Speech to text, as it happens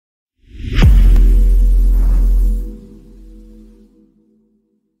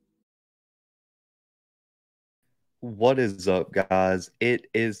What is up, guys? It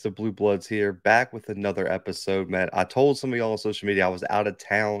is the Blue Bloods here, back with another episode, man. I told some of y'all on social media I was out of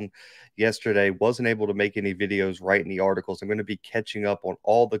town yesterday, wasn't able to make any videos, write any articles. I'm going to be catching up on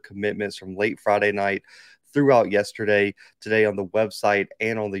all the commitments from late Friday night throughout yesterday, today on the website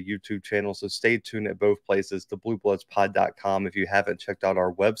and on the YouTube channel. So stay tuned at both places, thebluebloodspod.com, if you haven't checked out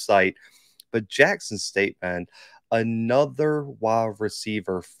our website. But Jackson State, man, another wide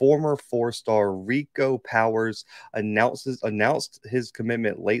receiver, former four-star Rico Powers announced his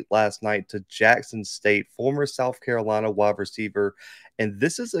commitment late last night to Jackson State, former South Carolina wide receiver. And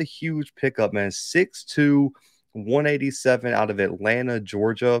this is a huge pickup, man. 6'2", 187 out of Atlanta,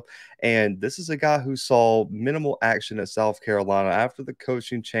 Georgia. And this is a guy who saw minimal action at South Carolina after the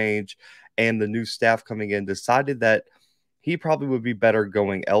coaching change and the new staff coming in, decided that he probably would be better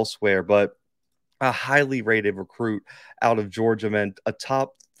going elsewhere. But a highly rated recruit out of Georgia, man, a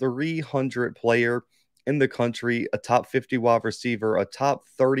top 300 player in the country, a top 50 wide receiver, a top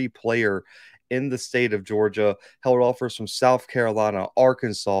 30 player in the state of Georgia, held offers from South Carolina,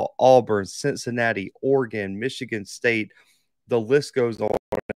 Arkansas, Auburn, Cincinnati, Oregon, Michigan State. The list goes on.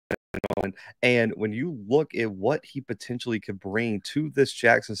 And when you look at what he potentially could bring to this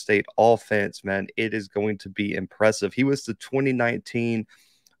Jackson State offense, man, it is going to be impressive. He was the 2019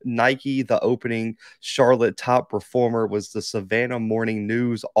 Nike, the opening Charlotte top performer, was the Savannah Morning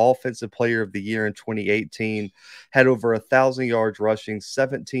News Offensive Player of the Year in 2018, had over 1,000 yards rushing,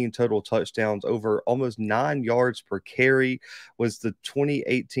 17 total touchdowns, over almost 9 yards per carry, was the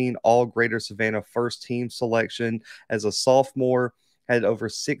 2018 All Greater Savannah first team selection as a sophomore, had over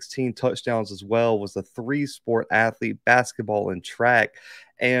 16 touchdowns as well, was a three-sport athlete, basketball and track,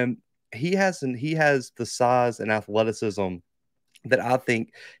 and he has the size and athleticism that I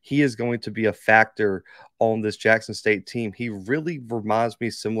think he is going to be a factor on this Jackson State team. He really reminds me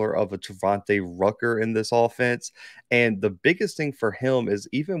similar of a Trevante Rucker in this offense. And the biggest thing for him is,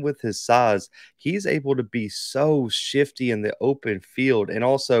 even with his size, he's able to be so shifty in the open field. And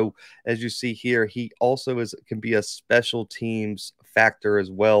also, as you see here, he also can be a special teams factor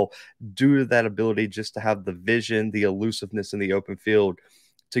as well, due to that ability just to have the vision, the elusiveness in the open field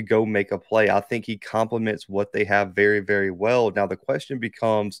to go make a play. I think he complements what they have very, very well. Now, the question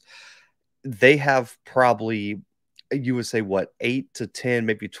becomes, they have probably, you would say, what, 8 to 10,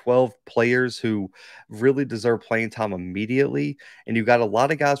 maybe 12 players who really deserve playing time immediately. And you got a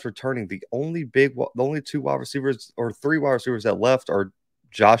lot of guys returning. The only two wide receivers or three wide receivers that left are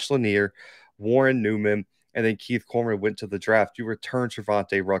Josh Lanier, Warren Newman, and then Keith Corman went to the draft. You return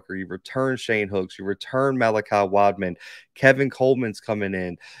Trevante Rucker, you return Shane Hooks, you return Malachi Wadman, Kevin Coleman's coming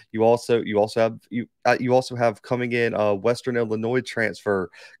in. You also have coming in Western Illinois transfer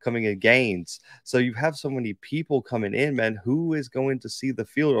coming in, Gaines. So you have so many people coming in, man. Who is going to see the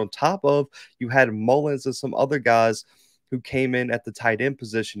field? On top of, you had Mullins and some other guys who came in at the tight end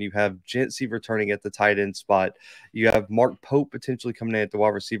position. You have Jency returning at the tight end spot. You have Mark Pope potentially coming in at the wide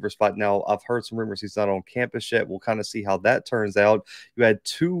receiver spot. Now, I've heard some rumors he's not on campus yet. We'll kind of see how that turns out. You had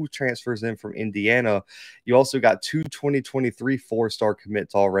 2 transfers in from Indiana. You also got 2 2023 four-star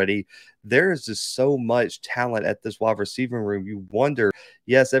commits already. There is just so much talent at this wide receiving room. You wonder,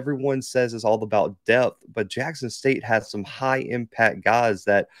 yes, everyone says it's all about depth, but Jackson State has some high-impact guys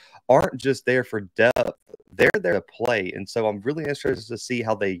that aren't just there for depth. They're there to play. And so I'm really interested to see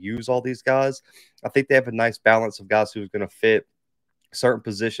how they use all these guys. I think they have a nice balance of guys who's going to fit certain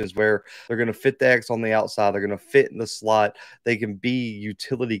positions, where they're going to fit the X on the outside, they're going to fit in the slot, they can be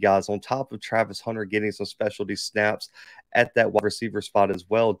utility guys, on top of Travis Hunter getting some specialty snaps at that wide receiver spot as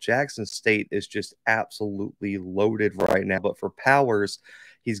well. Jackson State is just absolutely loaded right now. But for Powers,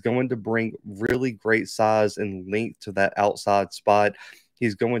 he's going to bring really great size and length to that outside spot.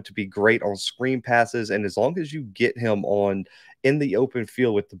 He's going to be great on screen passes, and as long as you get him on in the open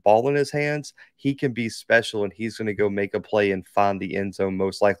field with the ball in his hands, he can be special, and he's going to go make a play and find the end zone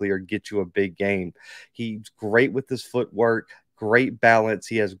most likely, or get you a big game. He's great with his footwork, great balance.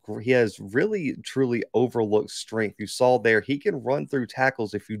 He has really truly overlooked strength. You saw there, he can run through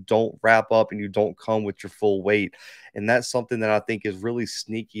tackles if you don't wrap up and you don't come with your full weight, and that's something that I think is really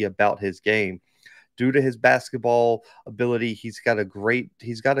sneaky about his game. Due to his basketball ability, he's got a great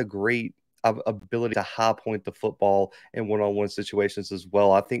ability to high point the football in one-on-one situations as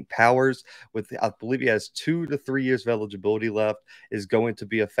well. I think Powers, I believe he has 2 to 3 years of eligibility left, is going to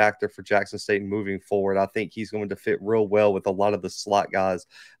be a factor for Jackson State moving forward. I think he's going to fit real well with a lot of the slot guys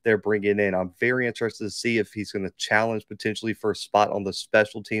they're bringing in. I'm very interested to see if he's going to challenge potentially for a spot on the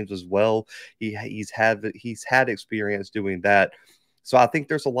special teams as well. He's had experience doing that. So I think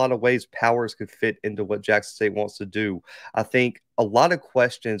there's a lot of ways Powers could fit into what Jackson State wants to do. I think a lot of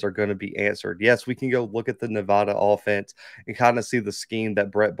questions are going to be answered. Yes, we can go look at the Nevada offense and kind of see the scheme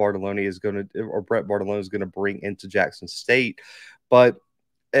that Brett Bartolone is going to bring into Jackson State. But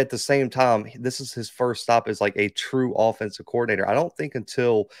at the same time, this is his first stop as like a true offensive coordinator. I don't think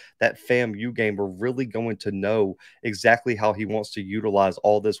until that FAMU game we're really going to know exactly how he wants to utilize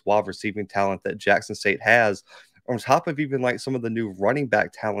all this wide receiving talent that Jackson State has, on top of even like some of the new running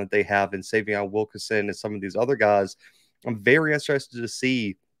back talent they have in Savion Wilkinson and some of these other guys. I'm very interested to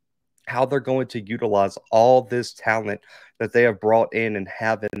see how they're going to utilize all this talent that they have brought in and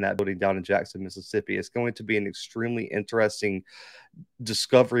have in that building down in Jackson, Mississippi. It's going to be an extremely interesting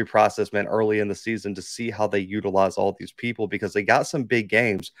discovery process, man, early in the season to see how they utilize all these people because they got some big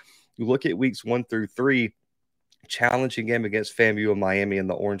games. You look at weeks 1 through 3, challenging game against FAMU and Miami in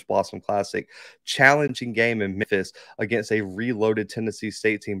the Orange Blossom Classic, challenging game in Memphis against a reloaded Tennessee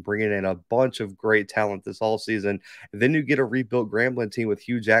State team, bringing in a bunch of great talent this all season. And then you get a rebuilt Grambling team with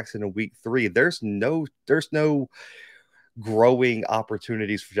Hugh Jackson in week 3. There's no growing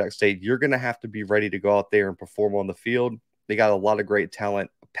opportunities for Jack State. You're going to have to be ready to go out there and perform on the field. They got a lot of great talent.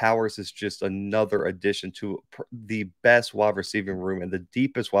 Powers is just another addition to the best wide receiving room and the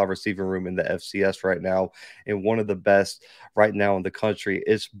deepest wide receiving room in the FCS right now, and one of the best right now in the country.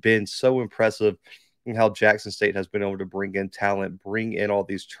 It's been so impressive how Jackson State has been able to bring in talent, bring in all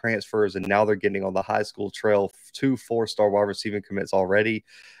these transfers, and now they're getting on the high school trail 2 4-star wide receiving commits already.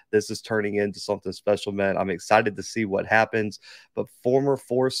 This is turning into something special, man. I'm excited to see what happens. But former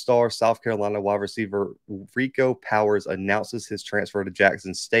 4-star South Carolina wide receiver Rico Powers announces his transfer to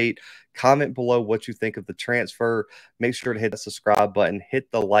Jackson State. Comment below what you think of the transfer. Make sure to hit the subscribe button, hit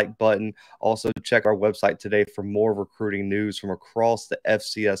the like button. Also, check our website today for more recruiting news from across the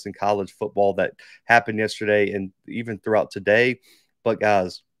FCS and college football that happened yesterday and even throughout today. But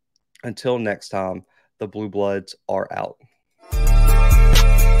guys, until next time, the Blue Bloods are out.